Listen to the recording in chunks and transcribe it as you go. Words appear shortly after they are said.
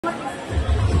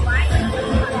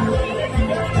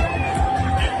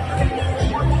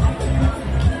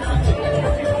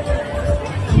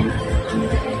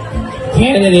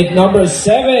Candidate number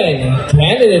 7,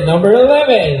 candidate number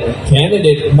 11,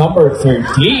 candidate number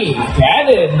 13,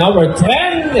 candidate number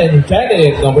 10, and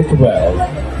candidate number 12.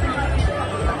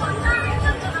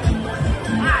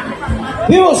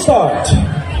 We will start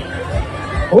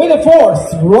with the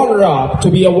fourth runner-up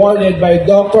to be awarded by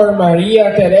Dr.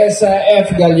 Maria Teresa F.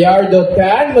 Gallardo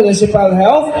Tan, Municipal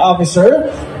Health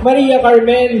Officer, Maria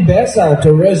Carmen Besa,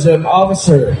 Tourism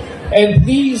Officer. And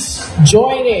please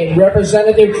join in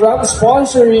representative from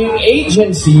sponsoring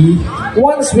agency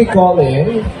once we call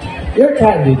in your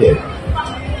candidate.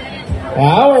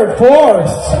 Our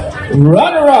fourth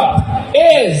runner-up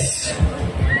is...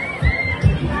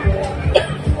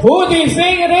 Who do you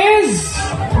think it is?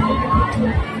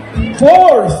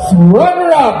 Fourth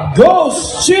runner-up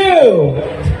goes to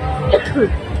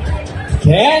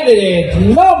candidate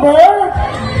number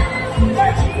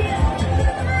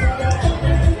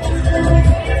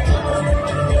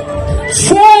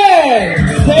 10,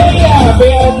 Thea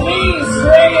Beatriz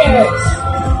Reyes.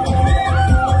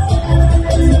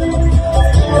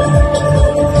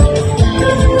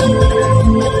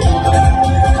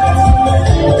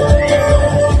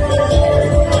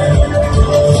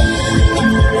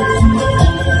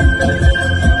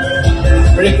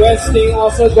 Requesting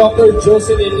also Dr.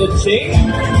 Jocelyn Luching,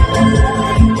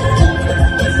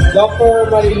 Dr.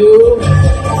 Marilu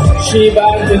Shiba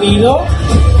Antonino,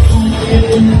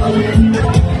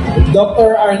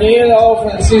 Dr. Arnelo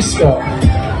Francisco,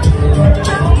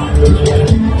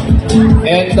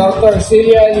 and Dr.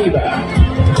 Celia Liba.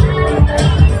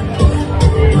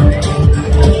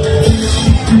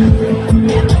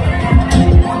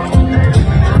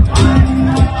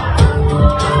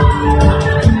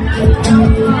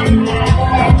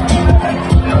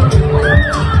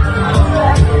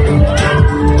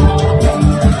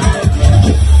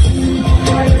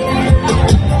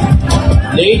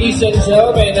 Ladies and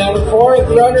gentlemen, our fourth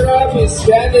runner-up is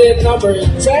candidate number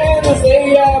 10,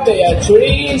 Thea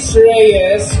Beatriz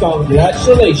Reyes.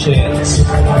 Congratulations.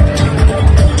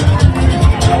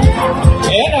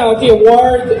 And now the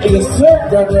award, the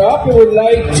third runner-up, we would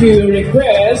like to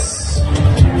request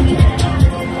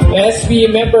SB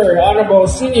member Honorable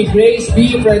Cindy Grace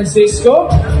B. Francisco,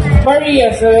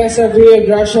 Maria Teresa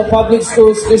Villagracia Public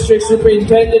Schools District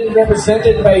Superintendent,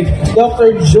 represented by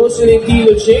Dr. Jocelyn T.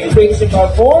 Luching, Principal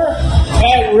 4,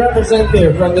 and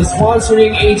representative from the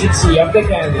sponsoring agency of the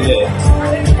candidate.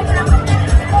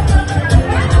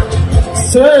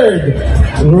 Third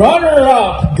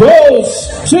runner-up goes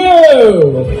to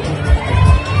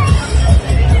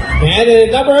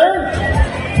candidate number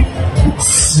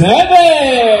 7,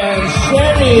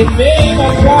 Sherry May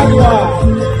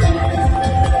Magagua.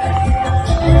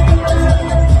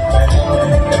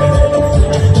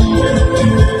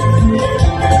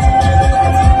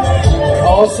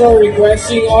 Also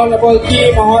requesting Honorable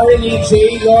Team Harley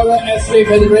J. Laura, SK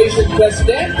Federation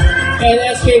President,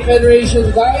 and SK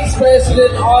Federation Vice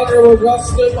President Honorable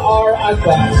Rustam R.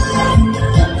 Abbas.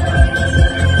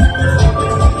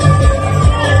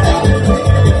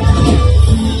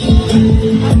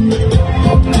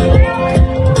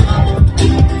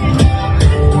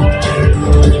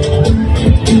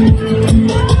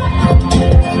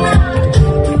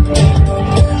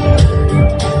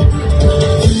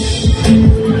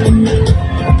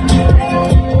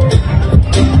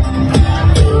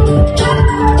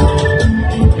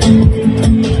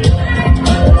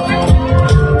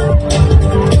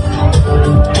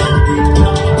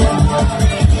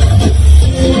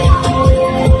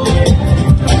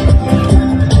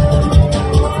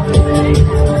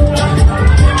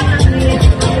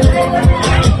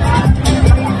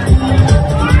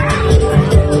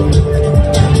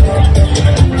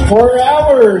 For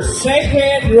our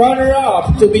second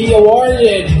runner-up to be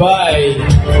awarded by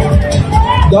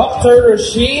Dr.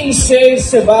 Rasheen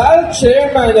Sabal,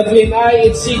 Chairman of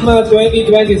Lin-ay Sigma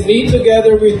 2023,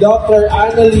 together with Dr.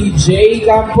 Annalie J.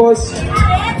 Campos,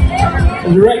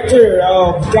 Director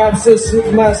of Campus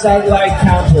Sigma Satellite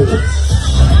Campus.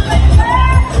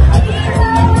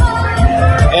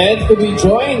 And to be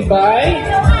joined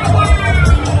by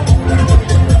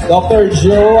Dr.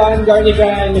 Joanne Garnica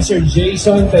and Mr.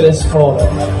 Jason Telesforo.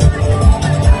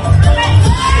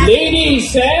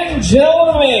 Ladies and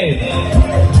gentlemen,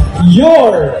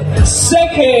 your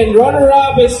second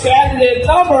runner-up is candidate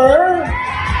number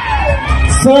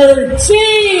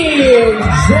 13,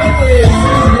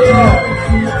 Janice.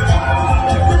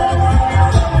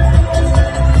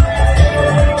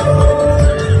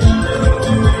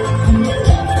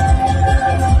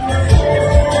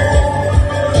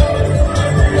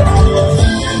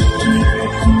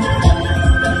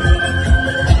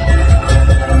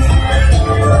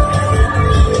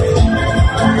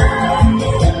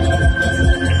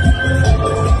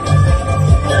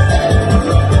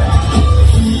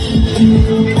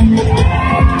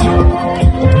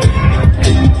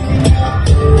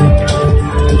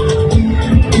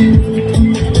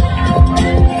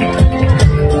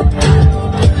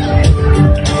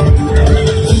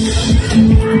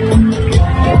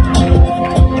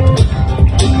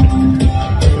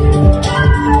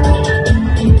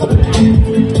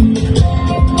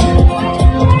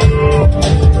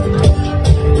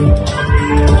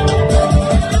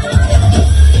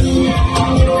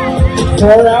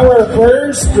 For our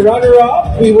first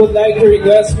runner-up, we would like to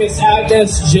request Ms.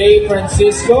 Agnes J.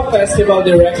 Francisco, Festival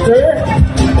Director,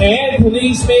 and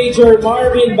Police Major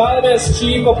Marvin Balmes,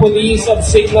 Chief of Police of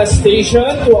Sigma Station,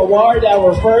 to award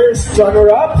our first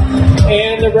runner-up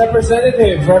and a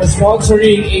representative from the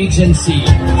sponsoring agency.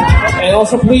 And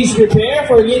also please prepare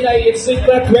for Lin-ay at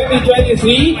Sigma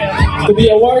 2023 to be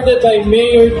awarded by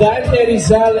Mayor Dante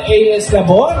Rizal A.S.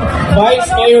 Labon,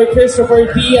 Vice Mayor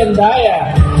Christopher T.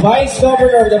 Andaya, Vice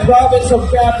Governor of the Province of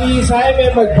Capiz, Jaime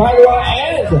Magbanwa,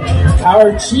 and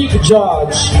our Chief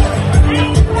Judge.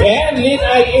 And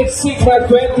Lin-ay at Sigma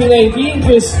 2019,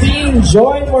 Christine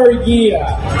Joy Morgia.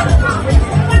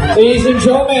 Ladies and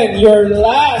gentlemen, your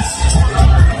last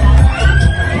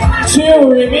two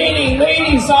remaining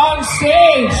ladies on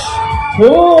stage.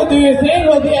 Who do you think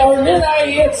will be our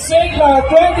Lin-ay at Sigma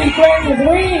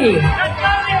 2023?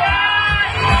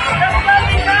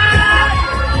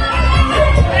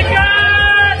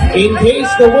 In case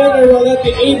the winner will not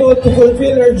be able to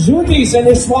fulfill her duties and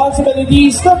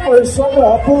responsibilities, the first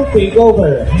runner-up will take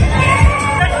over.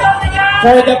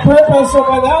 For the purpose of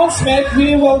announcement,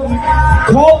 we will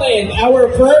call in our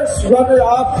first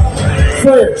runner-up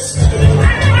first.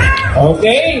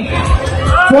 Okay?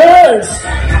 First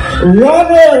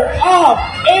runner-up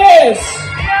is...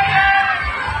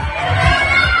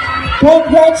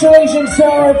 Congratulations to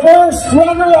our first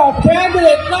runner-up,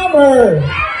 candidate number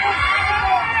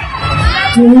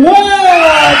 12,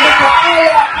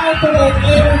 Micaela Antoinette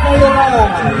Ericalera.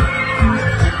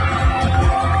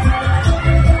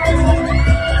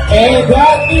 And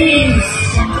that means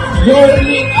your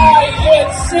Lin-ay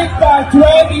at Sigma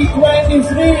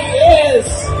 2023 is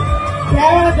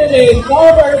candidate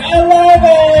number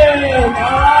 11,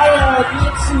 Araya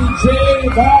Dixie J.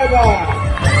 Barba.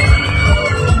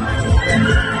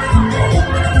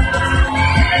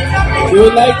 We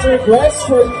would like to request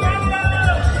for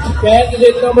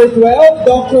candidate number 12,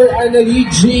 Dr. Annalie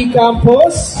G.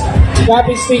 Campos,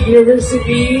 Capiz State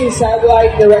University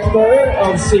Satellite Director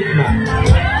of Sigma,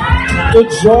 to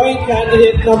join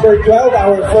candidate number 12,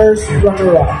 our first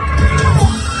runner-up.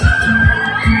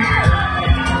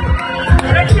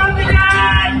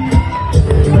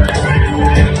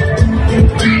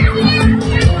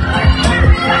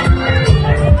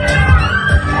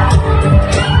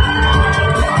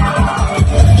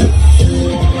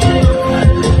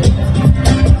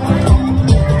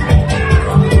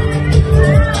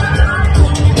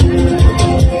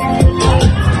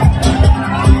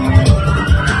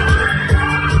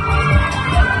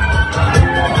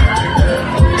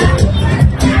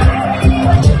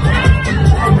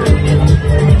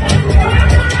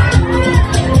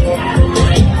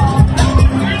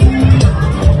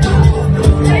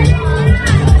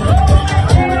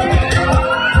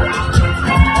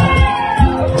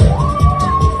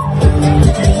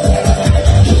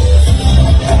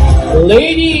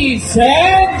 Ladies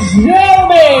and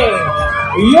gentlemen,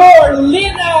 your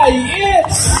Lin-ay at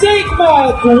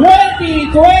Sigma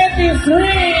 2023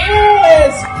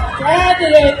 is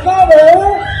candidate number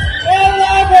 11,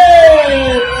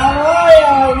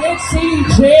 Araya Dixie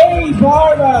J.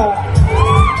 Barba.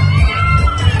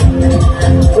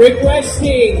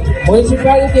 Requesting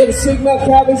Municipality of Sigma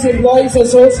Capiz Employees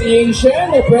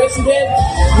Association, the President,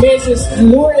 Mrs.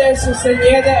 Lourdes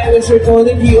Sustañeda, and Mr.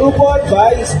 Tony P. Upon,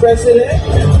 Vice President,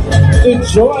 to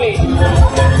join.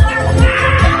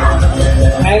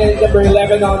 And number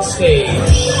 11 on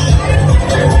stage.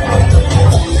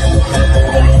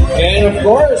 And of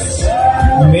course,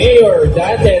 Mayor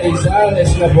Dante Rizal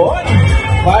Labon,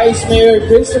 Vice Mayor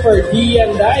Christopher T.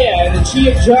 Andaya, and the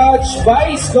Chief Judge,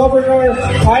 Vice Governor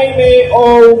Jaime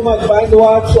O.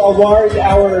 Magbanwa, to award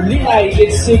our Lin-ay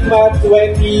at Sigma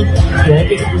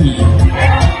 2023.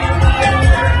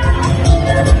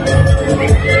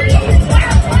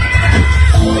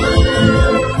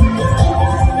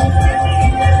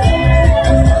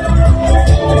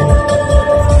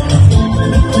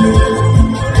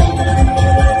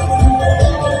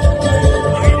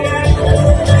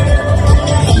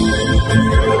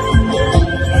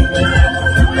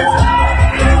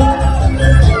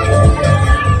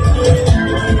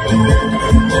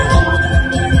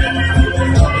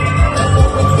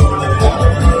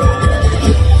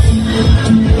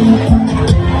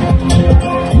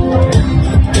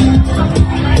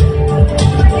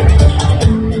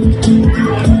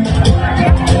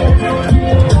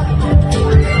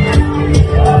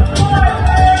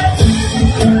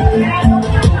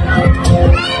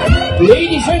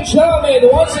 Ladies and gentlemen,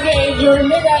 once again, your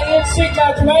Lin-ay at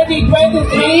Sigma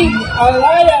 2023,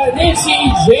 Araya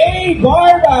Dixie J.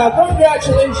 Barba.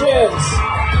 Congratulations!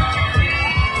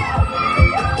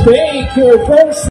 Take your first